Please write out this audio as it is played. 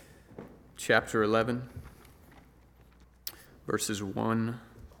chapter 11, verses 1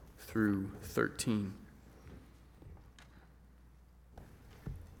 through 13.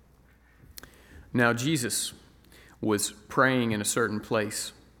 Now Jesus was praying in a certain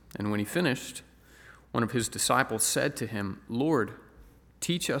place, and when he finished, one of his disciples said to him, "Lord,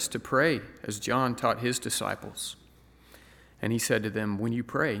 teach us to pray, as John taught his disciples." And he said to them, "When you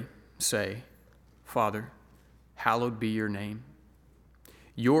pray, say, 'Father, hallowed be your name.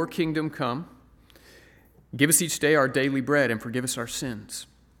 Your kingdom come. Give us each day our daily bread, and forgive us our sins,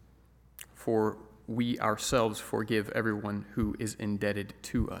 for we ourselves forgive everyone who is indebted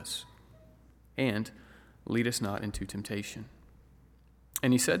to us. And lead us not into temptation.'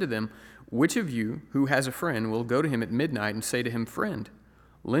 And he said to them, 'Which of you who has a friend will go to him at midnight and say to him, Friend,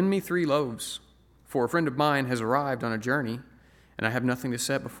 lend me 3 loaves, for a friend of mine has arrived on a journey, and I have nothing to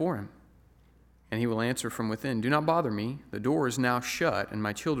set before him? And he will answer from within, Do not bother me. The door is now shut, and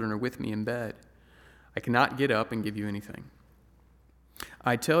my children are with me in bed. I cannot get up and give you anything.'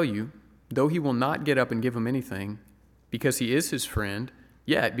 I tell you, though he will not get up and give him anything, because he is his friend,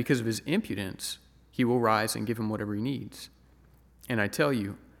 yet because of his impudence, he will rise and give him whatever he needs. And I tell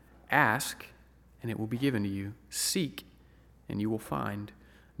you, ask, and it will be given to you. Seek, and you will find.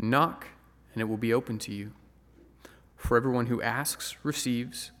 Knock, and it will be opened to you. For everyone who asks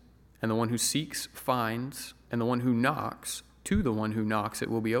receives, and the one who seeks finds, and the one who knocks, to the one who knocks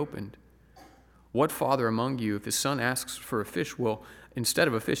it will be opened. What father among you, if his son asks for a fish, will instead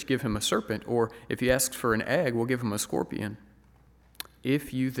of a fish give him a serpent? Or if he asks for an egg, will give him a scorpion?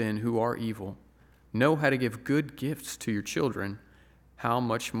 If you then, who are evil, know how to give good gifts to your children, how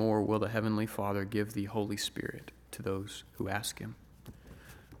much more will the Heavenly Father give the Holy Spirit to those who ask him?"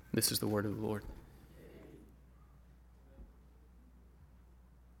 This is the word of the Lord.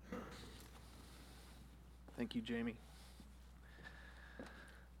 Thank you, Jamie.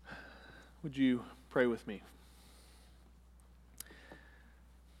 Would you pray with me?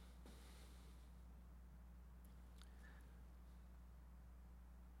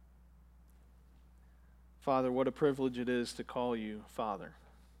 Father, what a privilege it is to call you Father,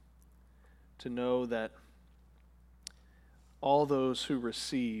 to know that all those who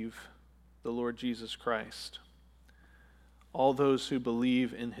receive the Lord Jesus Christ, all those who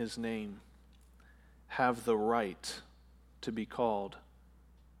believe in his name, have the right to be called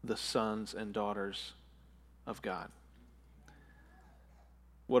the sons and daughters of God.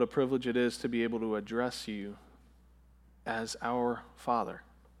 What a privilege it is to be able to address you as our Father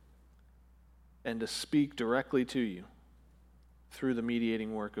and to speak directly to you through the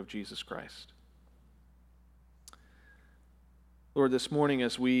mediating work of Jesus Christ. Lord, this morning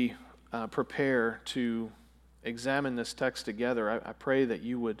as we prepare to examine this text together, I pray that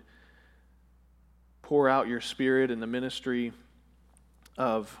you would pour out your Spirit in the ministry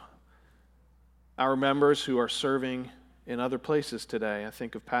of our members who are serving in other places today. I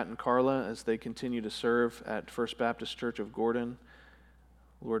think of Pat and Carla as they continue to serve at First Baptist Church of Gordon.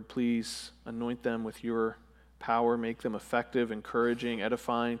 Lord, please anoint them with your power, make them effective, encouraging,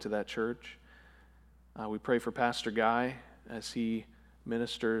 edifying to that church. We pray for Pastor Guy as he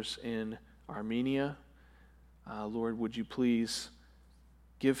ministers in Armenia. Lord, would you please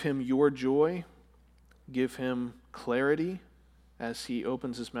give him your joy, give him clarity as he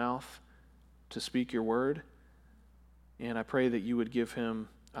opens his mouth to speak your word. And I pray that you would give him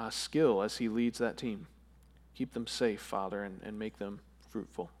skill as he leads that team. Keep them safe, Father, and make them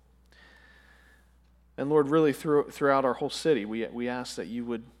fruitful. And Lord, really throughout our whole city, we ask that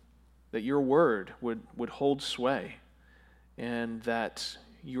that your word would hold sway, and that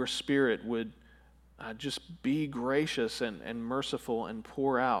your Spirit would just be gracious and merciful and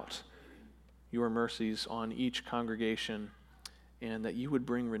pour out your mercies on each congregation, and that you would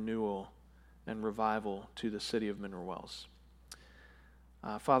bring renewal and revival to the city of Mineral Wells.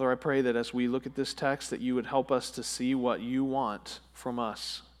 Father, I pray that as we look at this text, that you would help us to see what you want from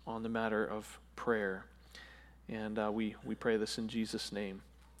us on the matter of prayer. And we pray this in Jesus' name.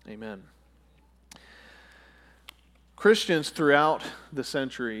 Amen. Christians throughout the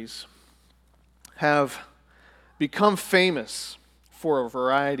centuries have become famous for a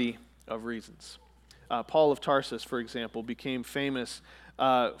variety of reasons. Paul of Tarsus, for example, became famous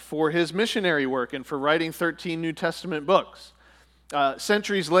for his missionary work and for writing 13 New Testament books.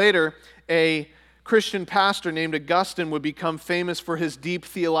 Centuries later, a Christian pastor named Augustine would become famous for his deep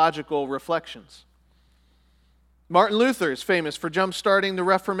theological reflections. Martin Luther is famous for jump-starting the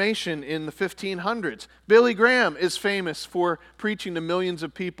Reformation in the 1500s. Billy Graham is famous for preaching to millions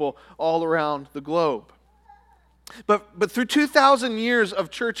of people all around the globe. But through 2,000 years of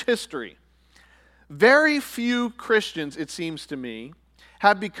church history, very few Christians, it seems to me,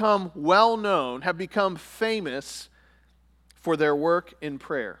 have become well known, have become famous for their work in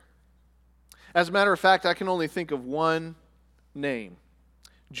prayer. As a matter of fact, I can only think of one name,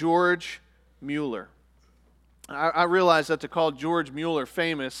 George Mueller. I realize that to call George Mueller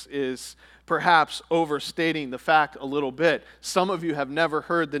famous is perhaps overstating the fact a little bit. Some of you have never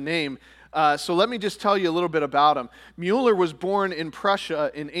heard the name. So let me just tell you a little bit about him. Mueller was born in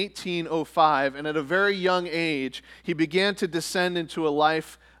Prussia in 1805, and at a very young age, he began to descend into a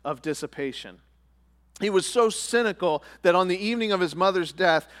life of dissipation. He was so cynical that on the evening of his mother's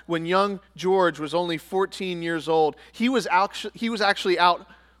death, when young George was only 14 years old, he was actually out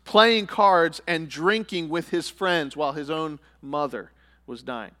playing cards and drinking with his friends while his own mother was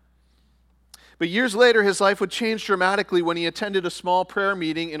dying. But years later, his life would change dramatically when he attended a small prayer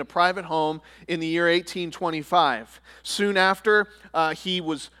meeting in a private home in the year 1825. Soon after, he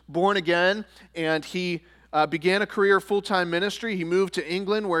was born again, and he began a career of full-time ministry. He moved to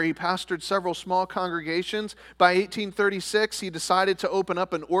England, where he pastored several small congregations. By 1836, he decided to open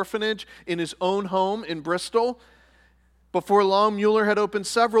up an orphanage in his own home in Bristol. Before long, Mueller had opened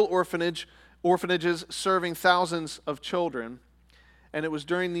several orphanages serving thousands of children. And it was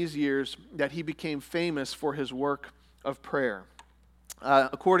during these years that he became famous for his work of prayer.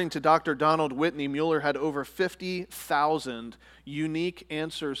 According to Dr. Donald Whitney, Mueller had over 50,000 unique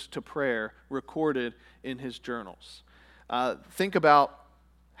answers to prayer recorded in his journals. Think about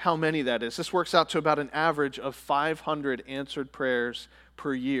how many that is. This works out to about an average of 500 answered prayers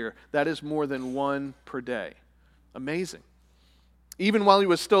per year. That is more than one per day. Amazing. Even while he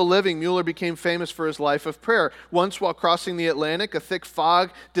was still living, Mueller became famous for his life of prayer. Once, while crossing the Atlantic, a thick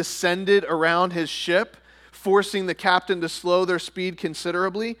fog descended around his ship, forcing the captain to slow their speed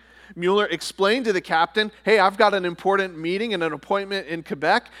considerably. Mueller explained to the captain, hey, I've got an important meeting and an appointment in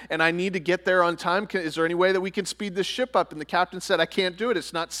Quebec, and I need to get there on time. Is there any way that we can speed this ship up? And the captain said, I can't do it.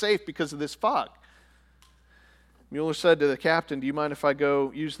 It's not safe because of this fog. Mueller said to the captain, do you mind if I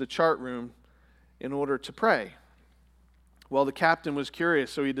go use the chart room in order to pray? Well, the captain was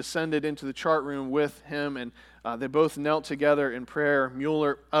curious, so he descended into the chart room with him, and they both knelt together in prayer.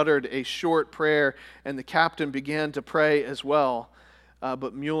 Mueller uttered a short prayer, and the captain began to pray as well.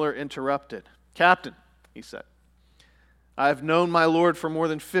 But Mueller interrupted. Captain, he said, I have known my Lord for more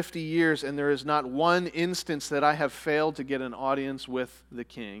than 50 years, and there is not one instance that I have failed to get an audience with the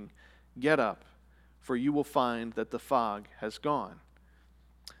king. Get up, for you will find that the fog has gone.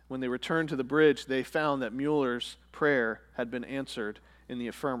 When they returned to the bridge, they found that Mueller's prayer had been answered in the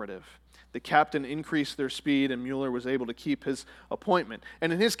affirmative. The captain increased their speed, and Mueller was able to keep his appointment.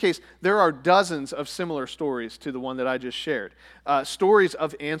 And in his case, there are dozens of similar stories to the one that I just shared. Stories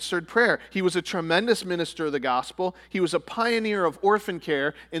of answered prayer. He was a tremendous minister of the gospel. He was a pioneer of orphan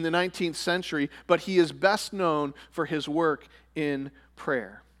care in the 19th century, but he is best known for his work in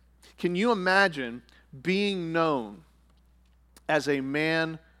prayer. Can you imagine being known as a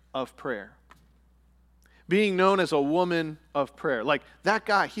man of prayer? Being known as a woman of prayer. Like that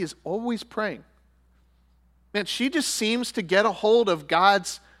guy, he is always praying. Man, she just seems to get a hold of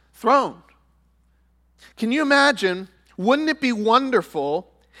God's throne. Can you imagine, wouldn't it be wonderful,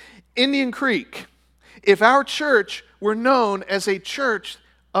 Indian Creek, if our church were known as a church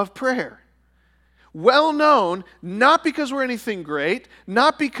of prayer? Well known, not because we're anything great,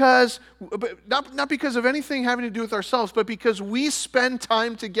 not because of anything having to do with ourselves, but because we spend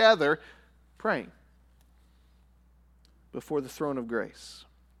time together praying before the throne of grace.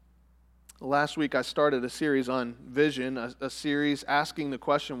 Last week I started a series on vision, a series asking the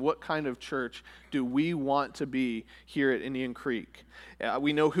question, what kind of church do we want to be here at Indian Creek?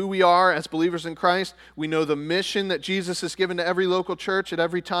 We know who we are as believers in Christ. We know the mission that Jesus has given to every local church at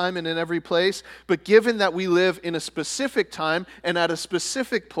every time and in every place. But given that we live in a specific time and at a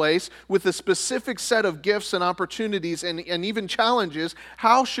specific place with a specific set of gifts and opportunities and even challenges,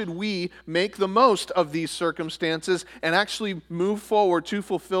 how should we make the most of these circumstances and actually move forward to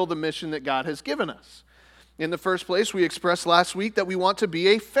fulfill the mission that God has given us? In the first place, we expressed last week that we want to be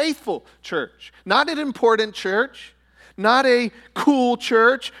a faithful church, not an important church, not a cool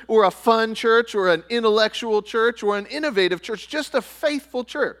church or a fun church or an intellectual church or an innovative church, just a faithful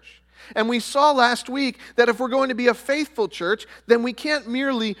church. And we saw last week that if we're going to be a faithful church, then we can't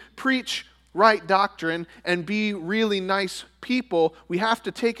merely preach right doctrine and be really nice people, we have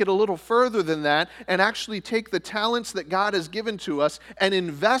to take it a little further than that and actually take the talents that God has given to us and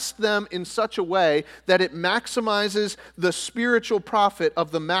invest them in such a way that it maximizes the spiritual profit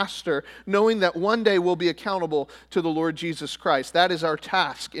of the master, knowing that one day we'll be accountable to the Lord Jesus Christ. That is our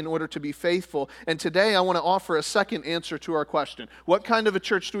task in order to be faithful. And today I want to offer a second answer to our question. What kind of a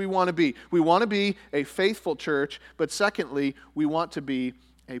church do we want to be? We want to be a faithful church, but secondly, we want to be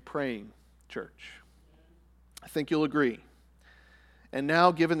a praying church. I think you'll agree. And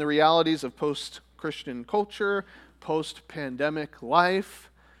now, given the realities of post-Christian culture, post-pandemic life,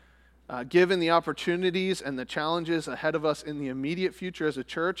 given the opportunities and the challenges ahead of us in the immediate future as a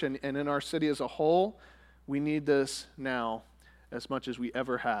church and in our city as a whole, we need this now as much as we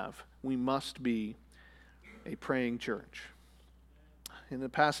ever have. We must be a praying church. In the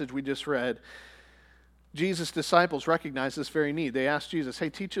passage we just read, Jesus' disciples recognized this very need. They asked Jesus, hey,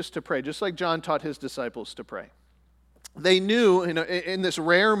 teach us to pray, just like John taught his disciples to pray. They knew in this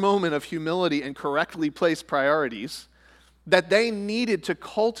rare moment of humility and correctly placed priorities that they needed to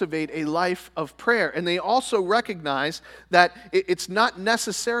cultivate a life of prayer. And they also recognized that it's not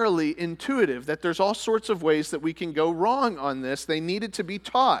necessarily intuitive, that there's all sorts of ways that we can go wrong on this. They needed to be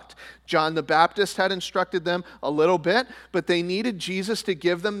taught. John the Baptist had instructed them a little bit, but they needed Jesus to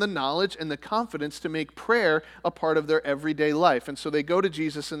give them the knowledge and the confidence to make prayer a part of their everyday life. And so they go to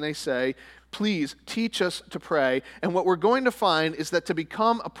Jesus and they say, please teach us to pray. And what we're going to find is that to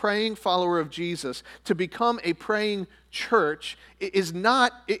become a praying follower of Jesus, to become a praying church, it's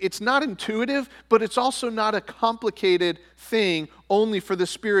not intuitive, but it's also not a complicated thing only for the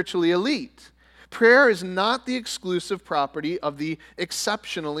spiritually elite. Prayer is not the exclusive property of the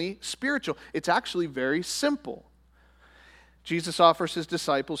exceptionally spiritual. It's actually very simple. Jesus offers his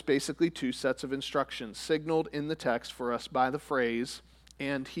disciples basically two sets of instructions, signaled in the text for us by the phrase,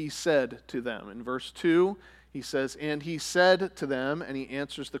 and he said to them. In verse 2, he says, and he said to them, and he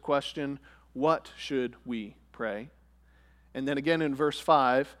answers the question, what should we pray? And then again in verse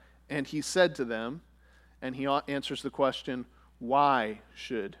 5, and he said to them, and he answers the question, why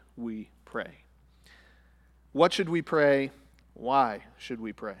should we pray? What should we pray? Why should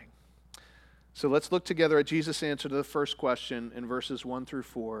we pray? So let's look together at Jesus' answer to the first question in verses 1 through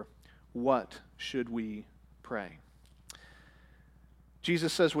 4. What should we pray?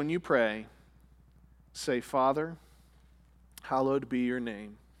 Jesus says, when you pray, say, Father, hallowed be your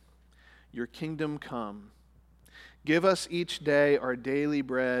name. Your kingdom come. Give us each day our daily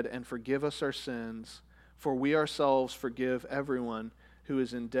bread and forgive us our sins, for we ourselves forgive everyone who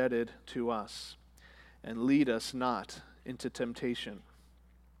is indebted to us. And lead us not into temptation.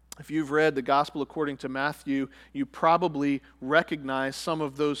 If you've read the Gospel according to Matthew, you probably recognize some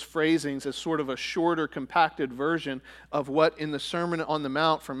of those phrasings as sort of a shorter, compacted version of what in the Sermon on the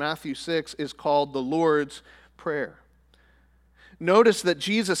Mount from Matthew 6 is called the Lord's Prayer. Notice that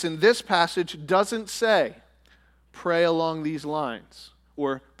Jesus in this passage doesn't say, pray along these lines,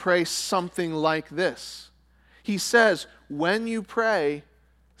 or pray something like this. He says, when you pray,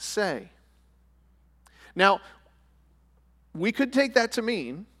 say. Now, we could take that to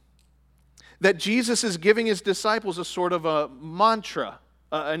mean that Jesus is giving his disciples a sort of a mantra,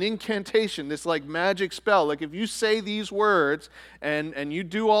 an incantation, this like magic spell. Like if you say these words and you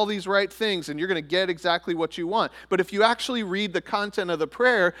do all these right things, and you're going to get exactly what you want. But if you actually read the content of the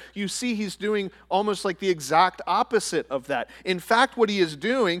prayer, you see he's doing almost like the exact opposite of that. In fact, what he is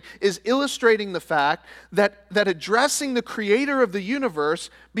doing is illustrating the fact that addressing the creator of the universe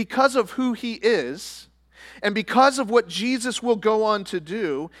because of who he is, and because of what Jesus will go on to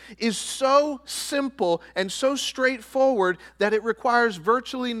do, is so simple and so straightforward that it requires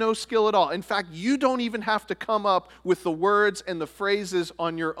virtually no skill at all. In fact, you don't even have to come up with the words and the phrases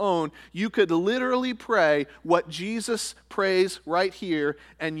on your own. You could literally pray what Jesus prays right here,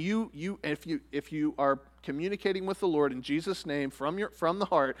 and if you are communicating with the Lord in Jesus' name from the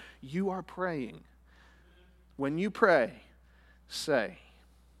heart, you are praying. When you pray, say.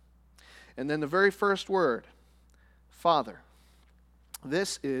 And then the very first word, Father.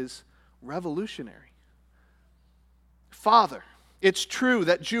 This is revolutionary. Father. It's true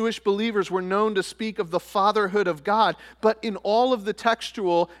that Jewish believers were known to speak of the fatherhood of God, but in all of the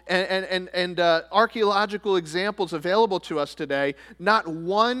textual and archaeological examples available to us today, not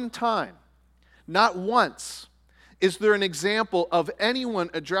one time, not once, is there an example of anyone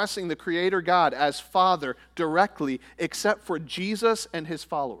addressing the Creator God as Father directly, except for Jesus and his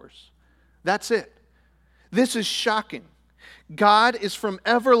followers. That's it. This is shocking. God is from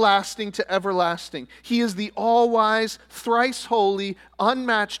everlasting to everlasting. He is the all-wise, thrice holy,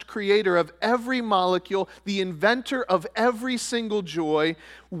 unmatched creator of every molecule, the inventor of every single joy,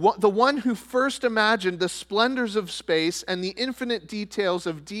 the one who first imagined the splendors of space and the infinite details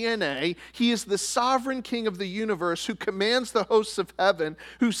of DNA. He is the sovereign king of the universe who commands the hosts of heaven,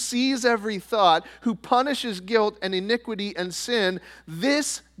 who sees every thought, who punishes guilt and iniquity and sin.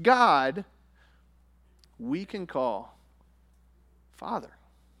 This God we can call Father,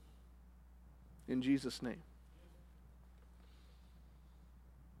 in Jesus' name.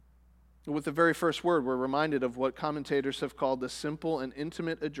 With the very first word, we're reminded of what commentators have called the simple and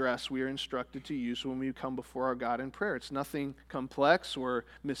intimate address we are instructed to use when we come before our God in prayer. It's nothing complex or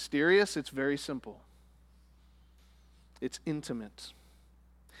mysterious. It's very simple. It's intimate.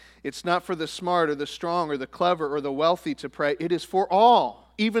 It's not for the smart or the strong or the clever or the wealthy to pray. It is for all.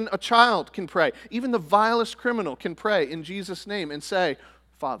 Even a child can pray. Even the vilest criminal can pray in Jesus' name and say,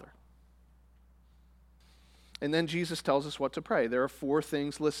 Father. And then Jesus tells us what to pray. There are 4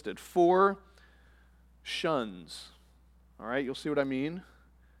 things listed. 4 shuns. All right, you'll see what I mean.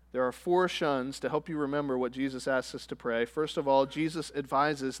 There are 4 shuns to help you remember what Jesus asks us to pray. First of all, Jesus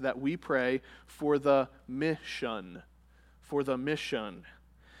advises that we pray for the mission. For the mission.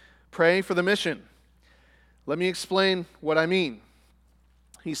 Pray for the mission. Let me explain what I mean.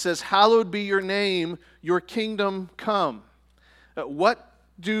 He says, hallowed be your name, your kingdom come. What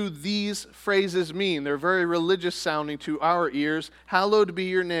do these phrases mean? They're very religious sounding to our ears. Hallowed be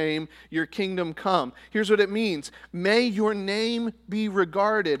your name, your kingdom come. Here's what it means. May your name be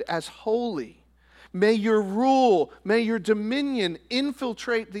regarded as holy. May your rule, may your dominion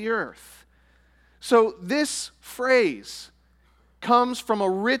infiltrate the earth. So this phrase comes from a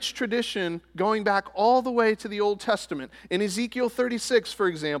rich tradition going back all the way to the Old Testament. In Ezekiel 36, for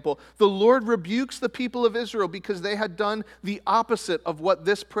example, the Lord rebukes the people of Israel because they had done the opposite of what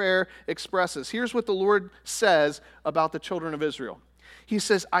this prayer expresses. Here's what the Lord says about the children of Israel. He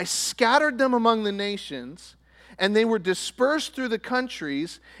says, I scattered them among the nations, and they were dispersed through the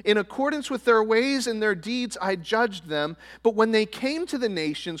countries. In accordance with their ways and their deeds, I judged them. But when they came to the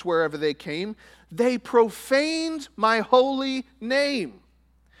nations, wherever they came, they profaned my holy name.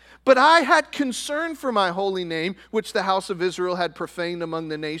 But I had concern for my holy name, which the house of Israel had profaned among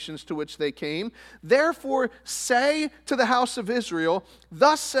the nations to which they came. Therefore say to the house of Israel,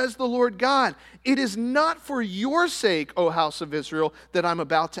 thus says the Lord God, it is not for your sake, O house of Israel, that I'm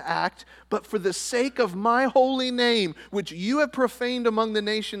about to act, but for the sake of my holy name, which you have profaned among the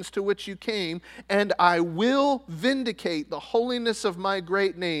nations to which you came, and I will vindicate the holiness of my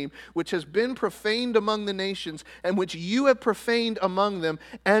great name, which has been profaned among the nations, and which you have profaned among them,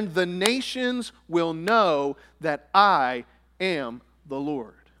 and the nations will know that I am the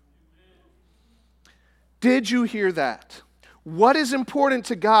Lord. Did you hear that? What is important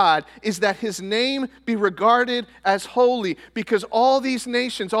to God is that His name be regarded as holy, because all these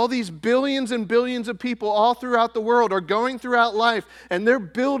nations, all these billions and billions of people all throughout the world are going throughout life, and they're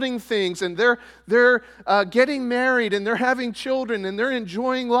building things, and they're getting married, and they're having children, and they're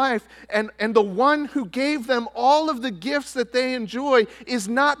enjoying life, and the one who gave them all of the gifts that they enjoy is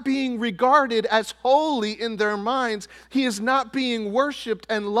not being regarded as holy in their minds. He is not being worshiped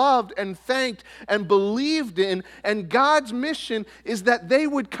and loved and thanked and believed in, and God's mission is that they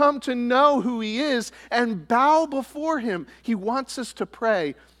would come to know who He is and bow before Him. He wants us to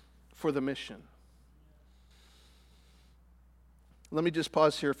pray for the mission. Let me just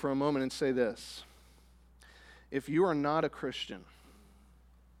pause here for a moment and say this. If you are not a Christian,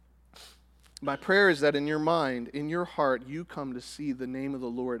 my prayer is that in your mind, in your heart, you come to see the name of the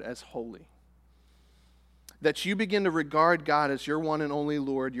Lord as holy. That you begin to regard God as your one and only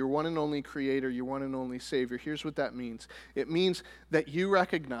Lord, your one and only Creator, your one and only Savior. Here's what that means. It means that you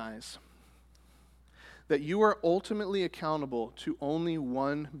recognize that you are ultimately accountable to only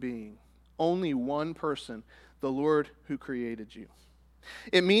one being, only one person, the Lord who created you.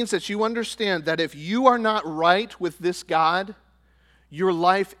 It means that you understand that if you are not right with this God, your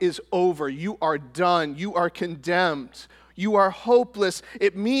life is over. You are done. You are condemned. You are hopeless.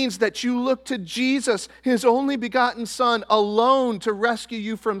 It means that you look to Jesus, His only begotten Son, alone to rescue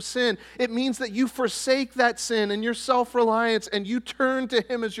you from sin. It means that you forsake that sin and your self-reliance and you turn to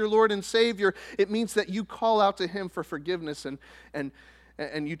Him as your Lord and Savior. It means that you call out to Him for forgiveness and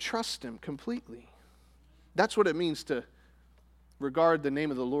you trust Him completely. That's what it means to regard the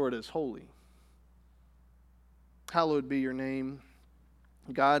name of the Lord as holy. Hallowed be your name.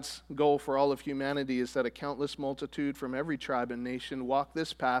 God's goal for all of humanity is that a countless multitude from every tribe and nation walk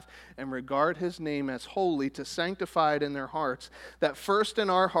this path and regard his name as holy, to sanctify it in their hearts, that first in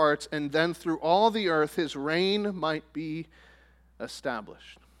our hearts and then through all the earth his reign might be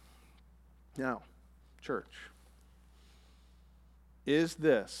established. Now, church, is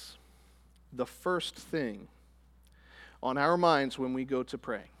this the first thing on our minds when we go to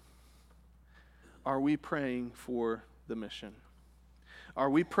pray? Are we praying for the mission? Are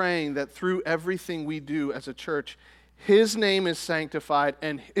we praying that through everything we do as a church, his name is sanctified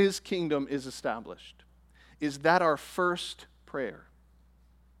and his kingdom is established? Is that our first prayer?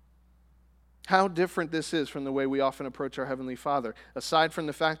 How different this is from the way we often approach our Heavenly Father. Aside from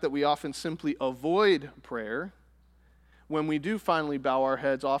the fact that we often simply avoid prayer, when we do finally bow our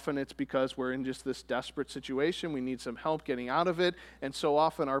heads, often it's because we're in just this desperate situation. We need some help getting out of it. And so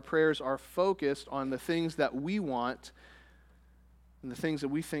often our prayers are focused on the things that we want and the things that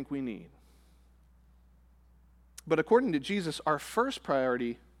we think we need. But according to Jesus, our first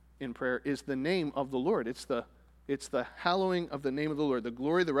priority in prayer is the name of the Lord. It's the hallowing of the name of the Lord, the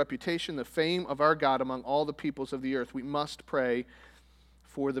glory, the reputation, the fame of our God among all the peoples of the earth. We must pray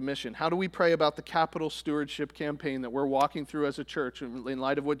for the mission. How do we pray about the capital stewardship campaign that we're walking through as a church in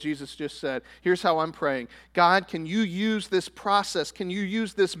light of what Jesus just said? Here's how I'm praying. God, can you use this process? Can you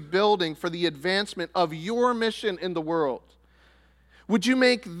use this building for the advancement of your mission in the world? Would you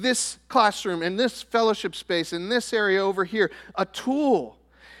make this classroom and this fellowship space and this area over here a tool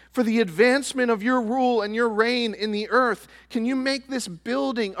for the advancement of your rule and your reign in the earth? Can you make this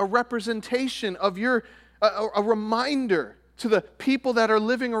building a representation of a reminder to the people that are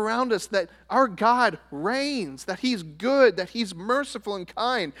living around us that our God reigns, that he's good, that he's merciful and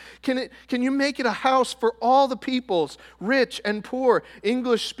kind? Can you make it a house for all the peoples, rich and poor,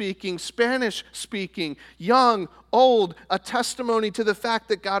 English-speaking, Spanish-speaking, young, old, a testimony to the fact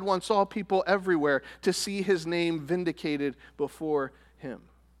that God wants all people everywhere to see his name vindicated before him?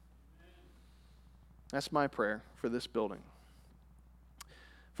 That's my prayer for this building.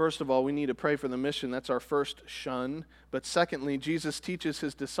 First of all, we need to pray for the mission. That's our first shun. But secondly, Jesus teaches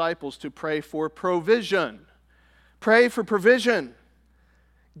his disciples to pray for provision. Pray for provision.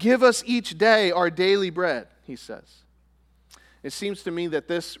 Give us each day our daily bread, he says. It seems to me that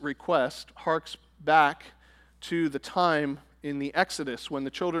this request harks back to the time in the Exodus when the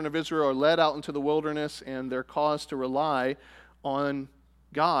children of Israel are led out into the wilderness and they're caused to rely on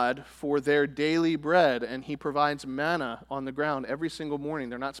God for their daily bread, and he provides manna on the ground every single morning.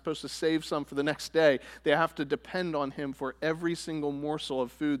 They're not supposed to save some for the next day. They have to depend on him for every single morsel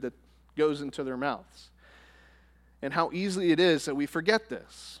of food that goes into their mouths. And how easily it is that we forget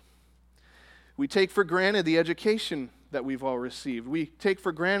this. We take for granted the education that we've all received. We take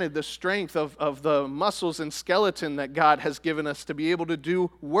for granted the strength of the muscles and skeleton that God has given us to be able to do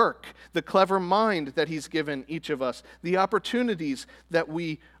work, the clever mind that he's given each of us, the opportunities that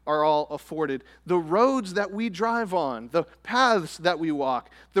we are all afforded, the roads that we drive on, the paths that we walk,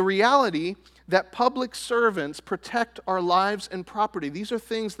 the reality that public servants protect our lives and property. These are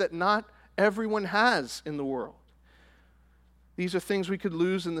things that not everyone has in the world. These are things we could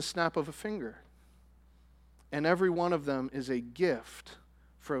lose in the snap of a finger. And every one of them is a gift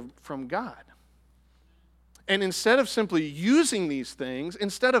from God. And instead of simply using these things,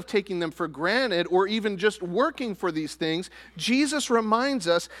 instead of taking them for granted or even just working for these things, Jesus reminds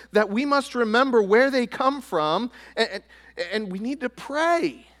us that we must remember where they come from, and we need to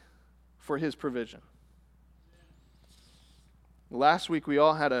pray for his provision. Last week we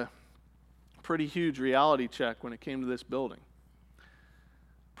all had a pretty huge reality check when it came to this building.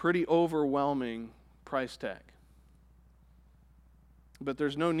 Pretty overwhelming price tag. But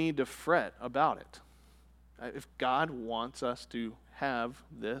there's no need to fret about it. If God wants us to have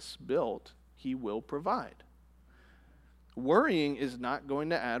this built, he will provide. Worrying is not going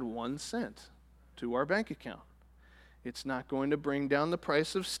to add 1 cent to our bank account. It's not going to bring down the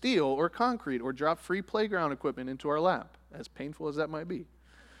price of steel or concrete or drop free playground equipment into our lap, as painful as that might be.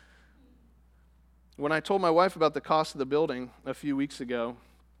 When I told my wife about the cost of the building a few weeks ago,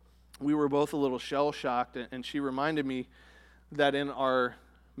 we were both a little shell-shocked, and she reminded me that in our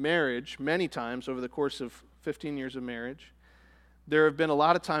marriage, many times over the course of 15 years of marriage, there have been a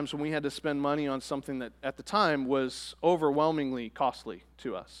lot of times when we had to spend money on something that at the time was overwhelmingly costly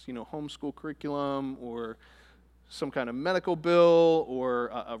to us. You know, homeschool curriculum or some kind of medical bill or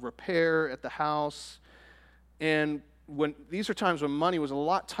a repair at the house. And these are times when money was a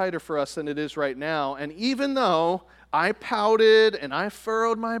lot tighter for us than it is right now. And even though I pouted and I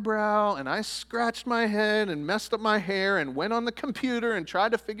furrowed my brow and I scratched my head and messed up my hair and went on the computer and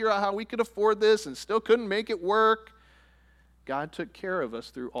tried to figure out how we could afford this and still couldn't make it work, God took care of us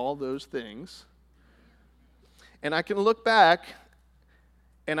through all those things. And I can look back,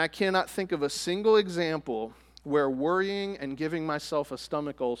 and I cannot think of a single example where worrying and giving myself a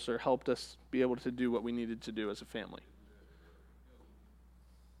stomach ulcer helped us be able to do what we needed to do as a family.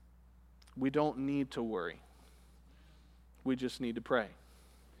 We don't need to worry. We just need to pray.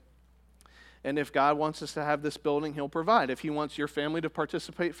 And if God wants us to have this building, He'll provide. If He wants your family to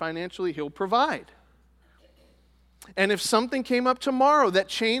participate financially, He'll provide. And if something came up tomorrow that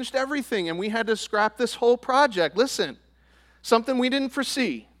changed everything and we had to scrap this whole project, listen, something we didn't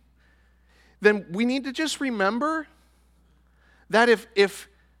foresee, then we need to just remember that if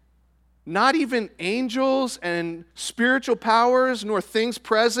not even angels and spiritual powers, nor things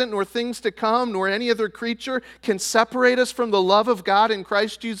present, nor things to come, nor any other creature can separate us from the love of God in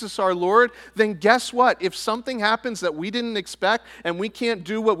Christ Jesus our Lord, then guess what? If something happens that we didn't expect and we can't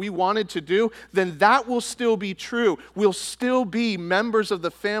do what we wanted to do, then that will still be true. We'll still be members of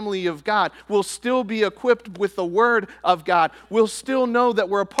the family of God. We'll still be equipped with the Word of God. We'll still know that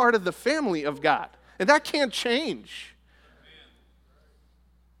we're a part of the family of God. And that can't change.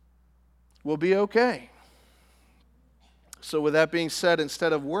 We'll be okay. So with that being said,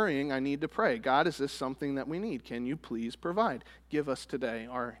 instead of worrying, I need to pray. God, is this something that we need? Can you please provide? Give us today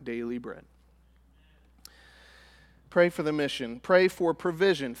our daily bread. Pray for the mission. Pray for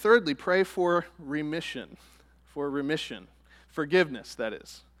provision. Thirdly, pray for remission. For remission. Forgiveness, that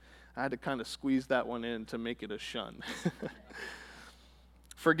is. I had to kind of squeeze that one in to make it a shun.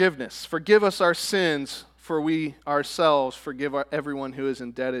 Forgiveness. Forgive us our sins, for we ourselves forgive everyone who is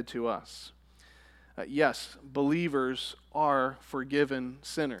indebted to us. Yes, believers are forgiven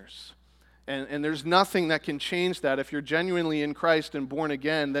sinners. And there's nothing that can change that. If you're genuinely in Christ and born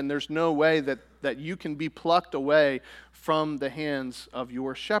again, then there's no way that you can be plucked away from the hands of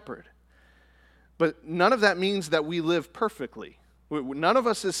your shepherd. But none of that means that we live perfectly. None of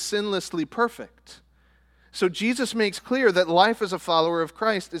us is sinlessly perfect. So Jesus makes clear that life as a follower of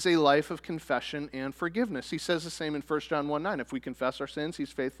Christ is a life of confession and forgiveness. He says the same in 1 John 1:9. If we confess our sins,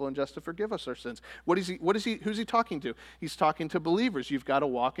 He's faithful and just to forgive us our sins. Who's he talking to? He's talking to believers. You've got to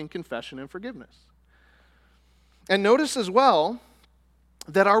walk in confession and forgiveness. And notice as well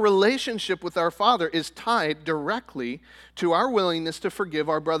that our relationship with our Father is tied directly to our willingness to forgive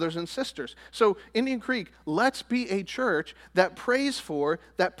our brothers and sisters. So, Indian Creek, let's be a church that prays for,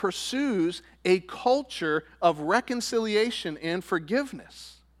 that pursues a culture of reconciliation and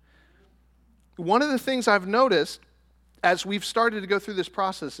forgiveness. One of the things I've noticed as we've started to go through this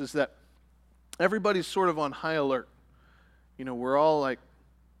process is that everybody's sort of on high alert. You know, we're all like,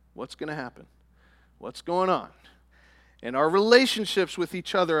 what's going to happen? What's going on? And our relationships with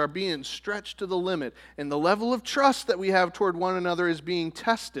each other are being stretched to the limit. And the level of trust that we have toward one another is being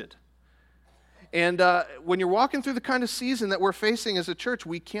tested. And when you're walking through the kind of season that we're facing as a church,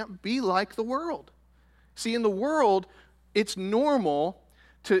 we can't be like the world. See, in the world, it's normal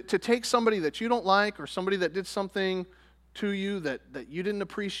to take somebody that you don't like, or somebody that did something to you that you didn't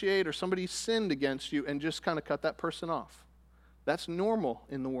appreciate, or somebody sinned against you, and just kind of cut that person off. That's normal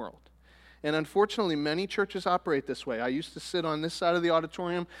in the world. And unfortunately, many churches operate this way. I used to sit on this side of the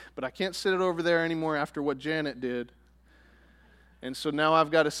auditorium, but I can't sit over there anymore after what Janet did. And so now I've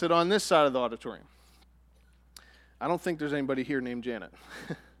got to sit on this side of the auditorium. I don't think there's anybody here named Janet.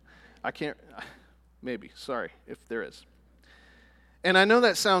 I can't, maybe, sorry if there is. And I know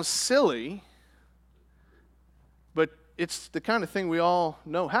that sounds silly, but it's the kind of thing we all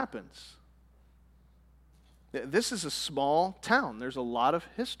know happens. This is a small town. There's a lot of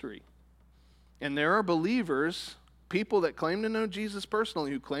history. And there are believers, people that claim to know Jesus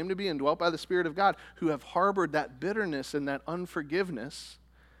personally, who claim to be indwelt by the Spirit of God, who have harbored that bitterness and that unforgiveness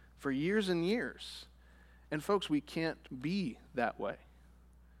for years and years. And folks, we can't be that way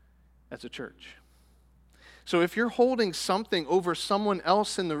as a church. So if you're holding something over someone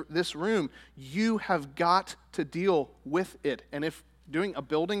else in this room, you have got to deal with it. And if doing a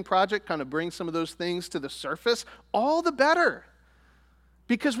building project kind of brings some of those things to the surface, all the better.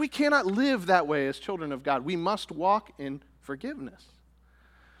 Because we cannot live that way as children of God. We must walk in forgiveness.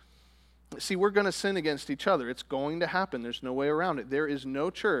 See, we're going to sin against each other. It's going to happen. There's no way around it. There is no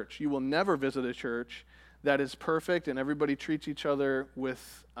church. You will never visit a church that is perfect and everybody treats each other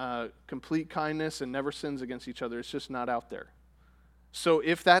with complete kindness and never sins against each other. It's just not out there. So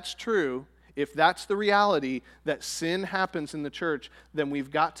if that's true, if that's the reality, that sin happens in the church, then we've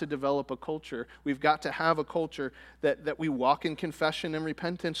got to develop a culture. We've got to have a culture that we walk in confession and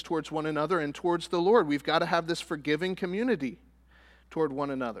repentance towards one another and towards the Lord. We've got to have this forgiving community toward one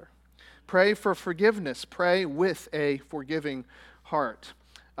another. Pray for forgiveness. Pray with a forgiving heart.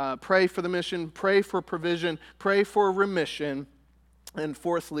 Pray for the mission, pray for provision, pray for remission, and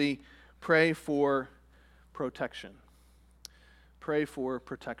fourthly, pray for protection. Pray for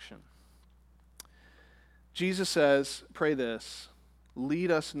protection. Jesus says, pray this,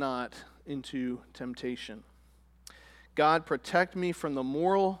 lead us not into temptation. God, protect me from the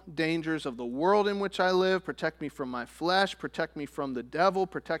moral dangers of the world in which I live. Protect me from my flesh. Protect me from the devil.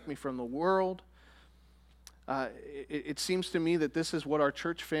 Protect me from the world. It seems to me that this is what our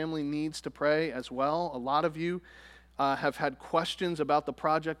church family needs to pray as well. A lot of you have had questions about the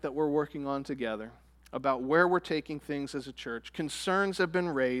project that we're working on together, about where we're taking things as a church. Concerns have been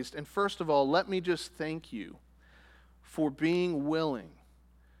raised. And first of all, let me just thank you for being willing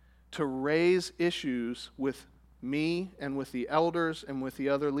to raise issues with me and with the elders and with the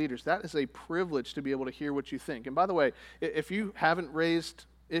other leaders. That is a privilege to be able to hear what you think. And by the way, if you haven't raised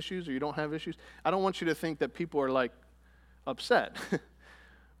issues or you don't have issues, I don't want you to think that people are like upset.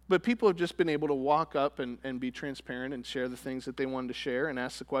 But people have just been able to walk up and be transparent and share the things that they wanted to share and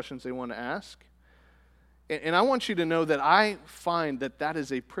ask the questions they want to ask. And I want you to know that I find that that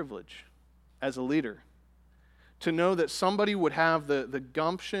is a privilege as a leader. To know that somebody would have the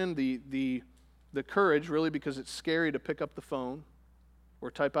gumption, the courage, really, because it's scary to pick up the phone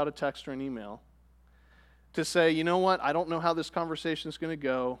or type out a text or an email, to say, you know what, I don't know how this conversation is going to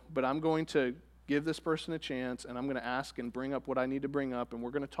go, but I'm going to give this person a chance, and I'm going to ask and bring up what I need to bring up, and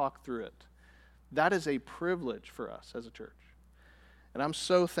we're going to talk through it. That is a privilege for us as a church, and I'm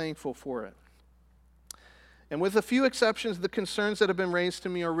so thankful for it. And with a few exceptions, the concerns that have been raised to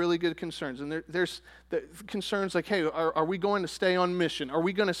me are really good concerns. And there's the concerns like, hey, are we going to stay on mission? Are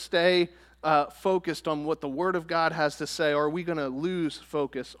we going to stay focused on what the Word of God has to say, or are we going to lose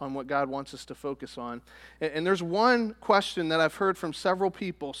focus on what God wants us to focus on? And there's one question that I've heard from several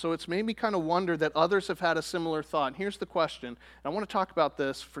people, so it's made me kind of wonder that others have had a similar thought. And here's the question, and I want to talk about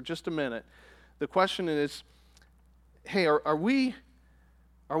this for just a minute. The question is, hey, are we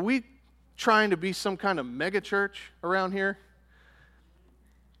trying to be some kind of mega church around here?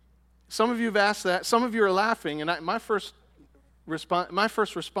 Some of you have asked that. Some of you are laughing, and my first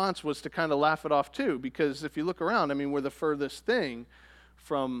response was to kind of laugh it off too, because if you look around, I mean, we're the furthest thing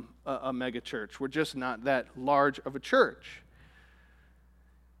from a mega church. We're just not that large of a church.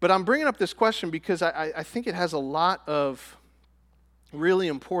 But I'm bringing up this question because I think it has a lot of really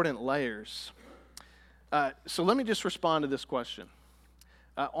important layers. So let me just respond to this question.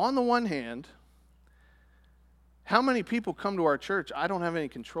 On the one hand, how many people come to our church I don't have any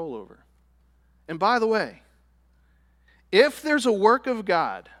control over? And by the way, if there's a work of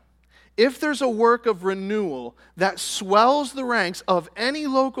God, if there's a work of renewal that swells the ranks of any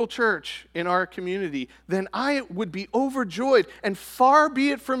local church in our community, then I would be overjoyed, and far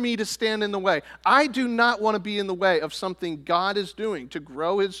be it from me to stand in the way. I do not want to be in the way of something God is doing to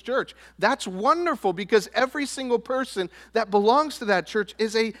grow His church. That's wonderful, because every single person that belongs to that church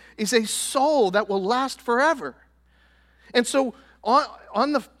is a soul that will last forever. And so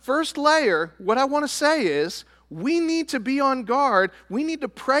on the first layer, what I want to say is, we need to be on guard. We need to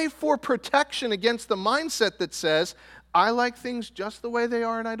pray for protection against the mindset that says, I like things just the way they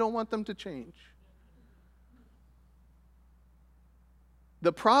are and I don't want them to change.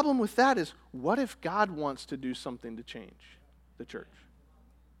 The problem with that is, what if God wants to do something to change the church?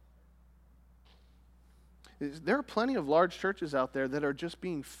 There are plenty of large churches out there that are just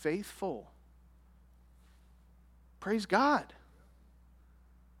being faithful. Praise God.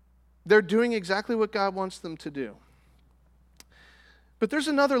 They're doing exactly what God wants them to do. But there's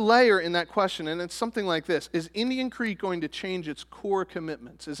another layer in that question, and it's something like this. Is Indian Creek going to change its core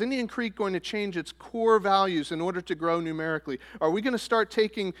commitments? Is Indian Creek going to change its core values in order to grow numerically? Are we going to start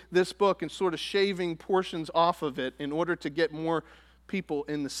taking this book and sort of shaving portions off of it in order to get more people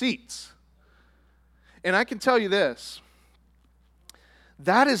in the seats? And I can tell you this.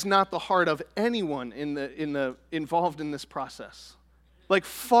 That is not the heart of anyone involved in this process. Like,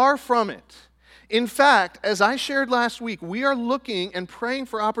 far from it. In fact, as I shared last week, we are looking and praying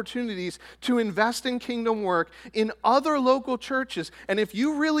for opportunities to invest in kingdom work in other local churches. And if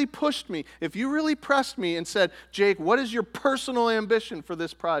you really pushed me, if you really pressed me and said, Jake, what is your personal ambition for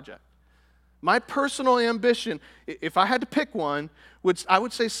this project? My personal ambition, if I had to pick one, I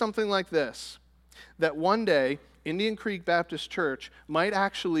would say something like this, that one day Indian Creek Baptist Church might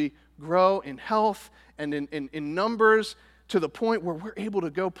actually grow in health and in numbers, to the point where we're able to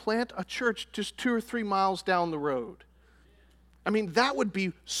go plant a church just 2 or 3 miles down the road. I mean, that would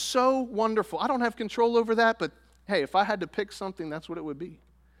be so wonderful. I don't have control over that, but hey, if I had to pick something, that's what it would be.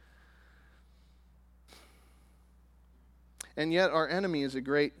 And yet our enemy is a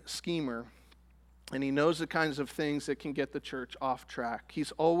great schemer. And he knows the kinds of things that can get the church off track.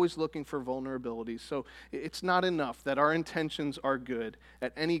 He's always looking for vulnerabilities. So it's not enough that our intentions are good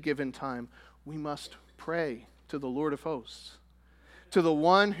at any given time. We must pray to the Lord of hosts, to the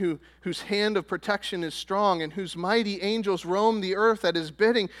one whose hand of protection is strong and whose mighty angels roam the earth at his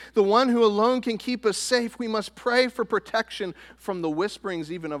bidding, the one who alone can keep us safe. We must pray for protection from the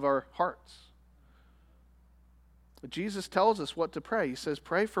whisperings even of our hearts. But Jesus tells us what to pray. He says,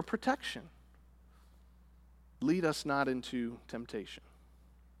 pray for protection. Lead us not into temptation.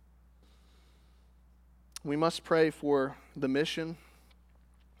 We must pray for the mission.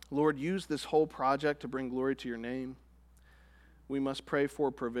 Lord, use this whole project to bring glory to your name. We must pray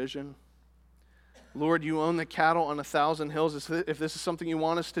for provision. Lord, you own the cattle on 1,000 hills. If this is something you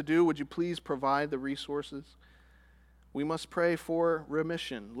want us to do, would you please provide the resources? We must pray for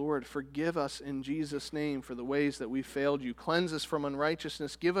remission. Lord, forgive us in Jesus' name for the ways that we failed you. Cleanse us from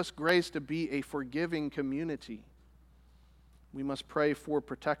unrighteousness. Give us grace to be a forgiving community. We must pray for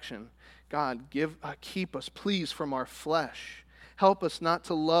protection. God, keep us, please, from our flesh. Help us not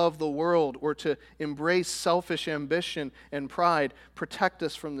to love the world or to embrace selfish ambition and pride. Protect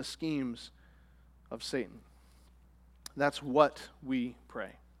us from the schemes of Satan. That's what we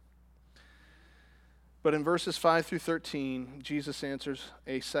pray. But in verses 5 through 13, Jesus answers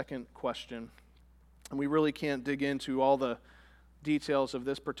a second question. And we really can't dig into all the details of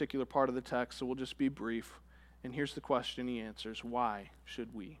this particular part of the text, so we'll just be brief. And here's the question he answers. Why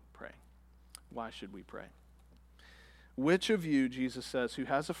should we pray? Why should we pray? Which of you, Jesus says, who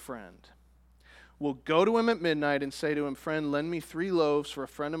has a friend, will go to him at midnight and say to him, friend, lend me 3 loaves, for a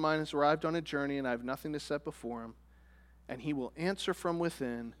friend of mine has arrived on a journey and I have nothing to set before him. And he will answer from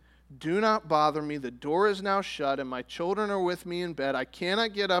within, do not bother me, the door is now shut, and my children are with me in bed. I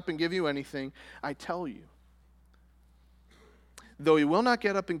cannot get up and give you anything. I tell you. Though he will not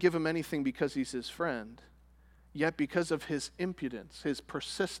get up and give him anything because he's his friend, yet because of his impudence, his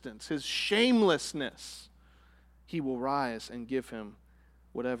persistence, his shamelessness, he will rise and give him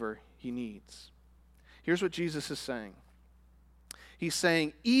whatever he needs. Here's what Jesus is saying. He's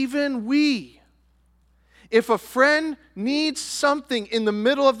saying, even we, if a friend needs something in the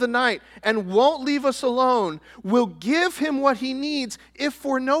middle of the night and won't leave us alone, we'll give him what he needs, if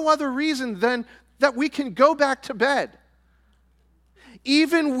for no other reason than that we can go back to bed.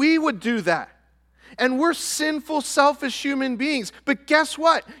 Even we would do that. And we're sinful, selfish human beings. But guess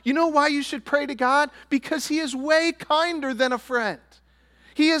what? You know why you should pray to God? Because he is way kinder than a friend.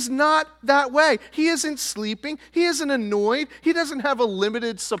 He is not that way. He isn't sleeping. He isn't annoyed. He doesn't have a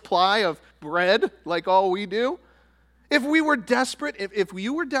limited supply of bread like all we do. If we were desperate, if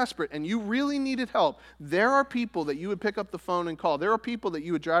you were desperate and you really needed help, there are people that you would pick up the phone and call. There are people that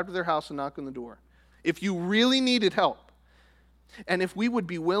you would drive to their house and knock on the door. If you really needed help. And if we would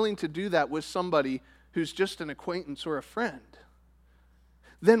be willing to do that with somebody who's just an acquaintance or a friend,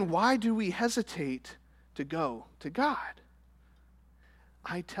 then why do we hesitate to go to God?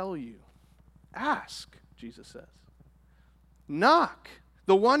 I tell you, ask, Jesus says. Knock.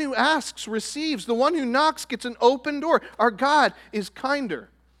 The one who asks receives. The one who knocks gets an open door. Our God is kinder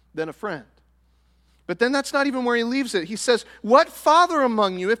than a friend. But then that's not even where he leaves it. He says, what father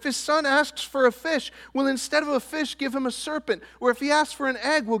among you, if his son asks for a fish, will instead of a fish give him a serpent? Or if he asks for an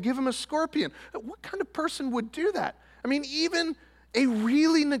egg, will give him a scorpion? What kind of person would do that? I mean, even a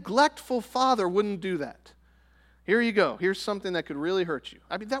really neglectful father wouldn't do that. Here you go. Here's something that could really hurt you.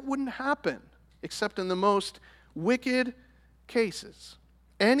 I mean, that wouldn't happen except in the most wicked cases.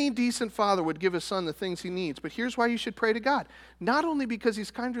 Any decent father would give his son the things he needs. But here's why you should pray to God. Not only because he's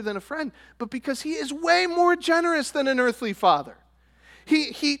kinder than a friend, but because he is way more generous than an earthly father.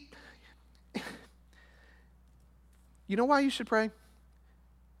 You know why you should pray?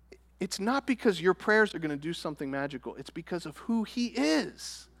 It's not because your prayers are going to do something magical. It's because of who he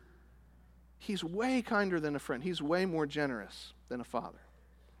is. He's way kinder than a friend. He's way more generous than a father.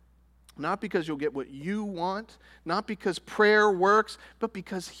 Not because you'll get what you want, not because prayer works, but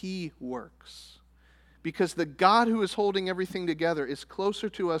because he works. Because the God who is holding everything together is closer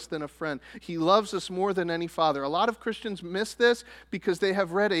to us than a friend. He loves us more than any father. A lot of Christians miss this because they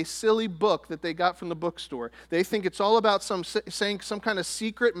have read a silly book that they got from the bookstore. They think it's all about saying some kind of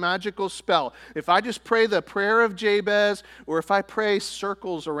secret magical spell. If I just pray the prayer of Jabez, or if I pray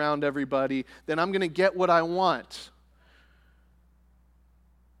circles around everybody, then I'm going to get what I want.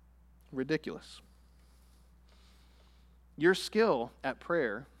 Ridiculous. Your skill at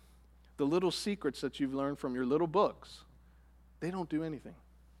prayer, the little secrets that you've learned from your little books, they don't do anything.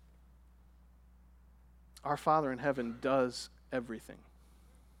 Our Father in heaven does everything.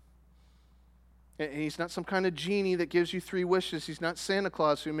 And he's not some kind of genie that gives you 3 wishes. He's not Santa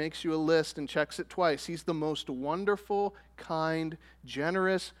Claus who makes you a list and checks it twice. He's the most wonderful, kind,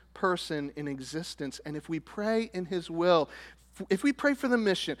 generous person in existence. And if we pray in his will, if we pray for the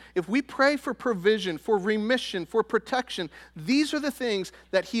mission, if we pray for provision, for remission, for protection, these are the things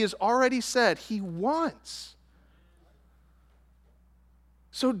that he has already said he wants.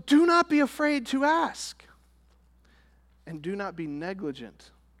 So do not be afraid to ask. And do not be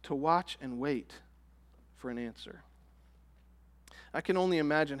negligent to watch and wait for an answer. I can only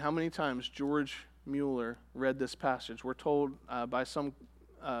imagine how many times George Mueller read this passage. We're told by some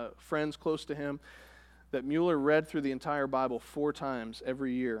friends close to him that Mueller read through the entire Bible 4 times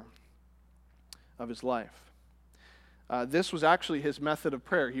every year of his life. This was actually his method of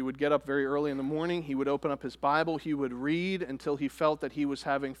prayer. He would get up very early in the morning, he would open up his Bible, he would read until he felt that he was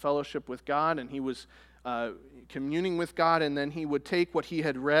having fellowship with God and he was communing with God, and then he would take what he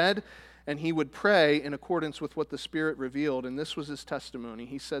had read and he would pray in accordance with what the Spirit revealed. And this was his testimony.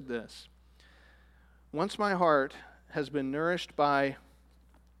 He said this: "Once my heart has been nourished by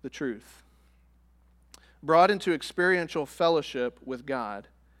the truth, brought into experiential fellowship with God,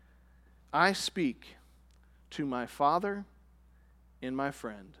 I speak to my Father and my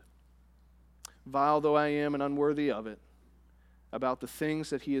friend, vile though I am and unworthy of it, about the things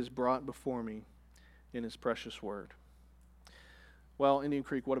that he has brought before me in his precious word." Well, Indian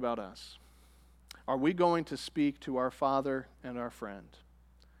Creek, what about us? Are we going to speak to our Father and our friend?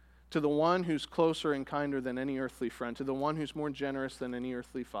 To the one who's closer and kinder than any earthly friend, to the one who's more generous than any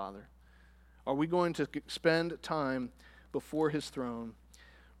earthly father? Are we going to spend time before his throne,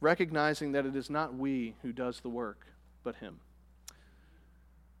 recognizing that it is not we who does the work, but him?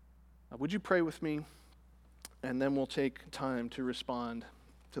 Would you pray with me? And then we'll take time to respond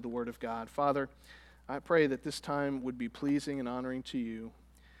to the word of God. Father, I pray that this time would be pleasing and honoring to you,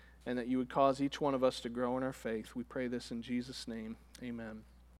 and that you would cause each one of us to grow in our faith. We pray this in Jesus' name. Amen.